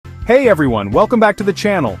Hey everyone, welcome back to the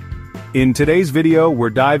channel. In today's video, we're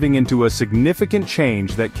diving into a significant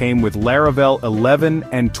change that came with Laravel 11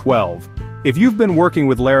 and 12. If you've been working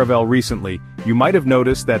with Laravel recently, you might have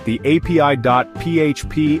noticed that the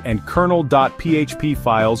api.php and kernel.php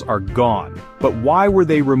files are gone. But why were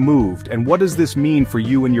they removed, and what does this mean for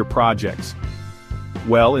you and your projects?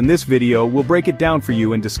 Well, in this video, we'll break it down for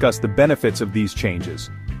you and discuss the benefits of these changes.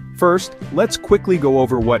 First, let's quickly go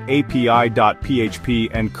over what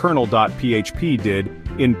api.php and kernel.php did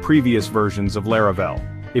in previous versions of Laravel.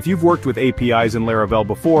 If you've worked with APIs in Laravel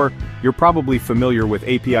before, you're probably familiar with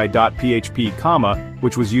api.php,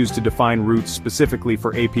 which was used to define routes specifically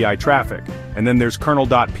for API traffic. And then there's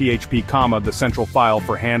kernel.php, the central file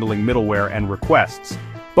for handling middleware and requests.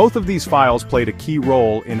 Both of these files played a key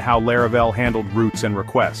role in how Laravel handled routes and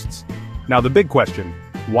requests. Now the big question: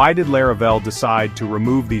 why did Laravel decide to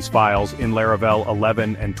remove these files in Laravel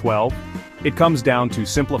 11 and 12? It comes down to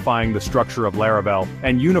simplifying the structure of Laravel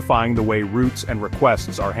and unifying the way routes and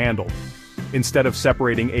requests are handled. Instead of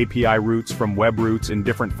separating API routes from web routes in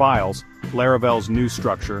different files, Laravel's new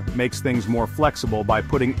structure makes things more flexible by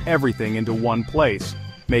putting everything into one place,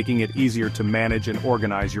 making it easier to manage and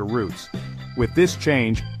organize your routes. With this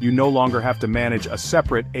change, you no longer have to manage a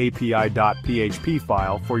separate api.php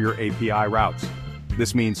file for your API routes.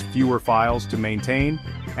 This means fewer files to maintain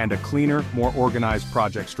and a cleaner, more organized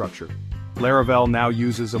project structure. Laravel now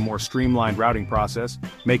uses a more streamlined routing process,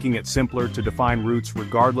 making it simpler to define routes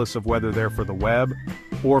regardless of whether they're for the web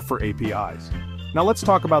or for APIs. Now let's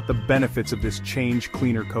talk about the benefits of this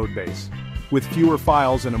cleaner codebase. With fewer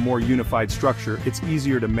files and a more unified structure, it's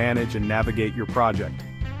easier to manage and navigate your project.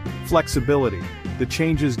 Flexibility. The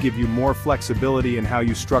changes give you more flexibility in how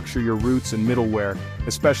you structure your routes and middleware,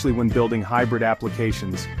 especially when building hybrid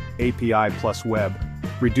applications, API plus web.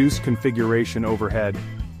 Reduced configuration overhead.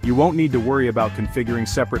 You won't need to worry about configuring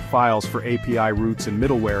separate files for API routes and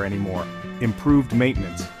middleware anymore. Improved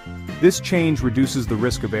maintenance. This change reduces the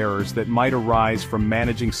risk of errors that might arise from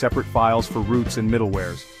managing separate files for routes and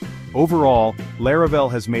middlewares. Overall, Laravel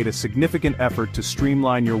has made a significant effort to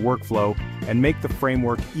streamline your workflow and make the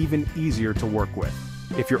framework even easier to work with.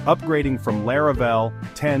 If you're upgrading from Laravel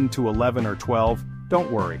 10 to 11 or 12, don't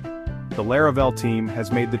worry. The Laravel team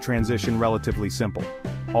has made the transition relatively simple.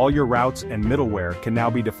 All your routes and middleware can now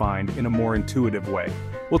be defined in a more intuitive way.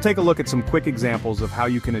 We'll take a look at some quick examples of how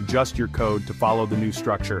you can adjust your code to follow the new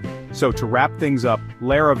structure. So to wrap things up,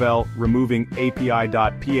 Laravel removing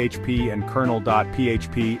api.php and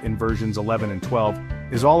kernel.php in versions 11 and 12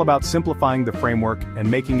 is all about simplifying the framework and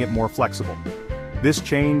making it more flexible. This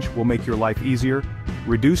change will make your life easier,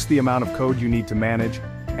 reduce the amount of code you need to manage,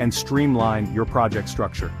 and streamline your project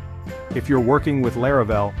structure. If you're working with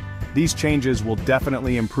Laravel, these changes will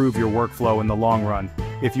definitely improve your workflow in the long run.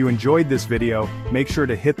 If you enjoyed this video, make sure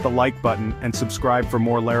to hit the like button and subscribe for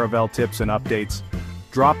more Laravel tips and updates.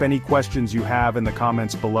 Drop any questions you have in the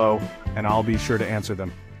comments below, and I'll be sure to answer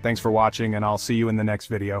them. Thanks for watching, and I'll see you in the next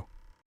video.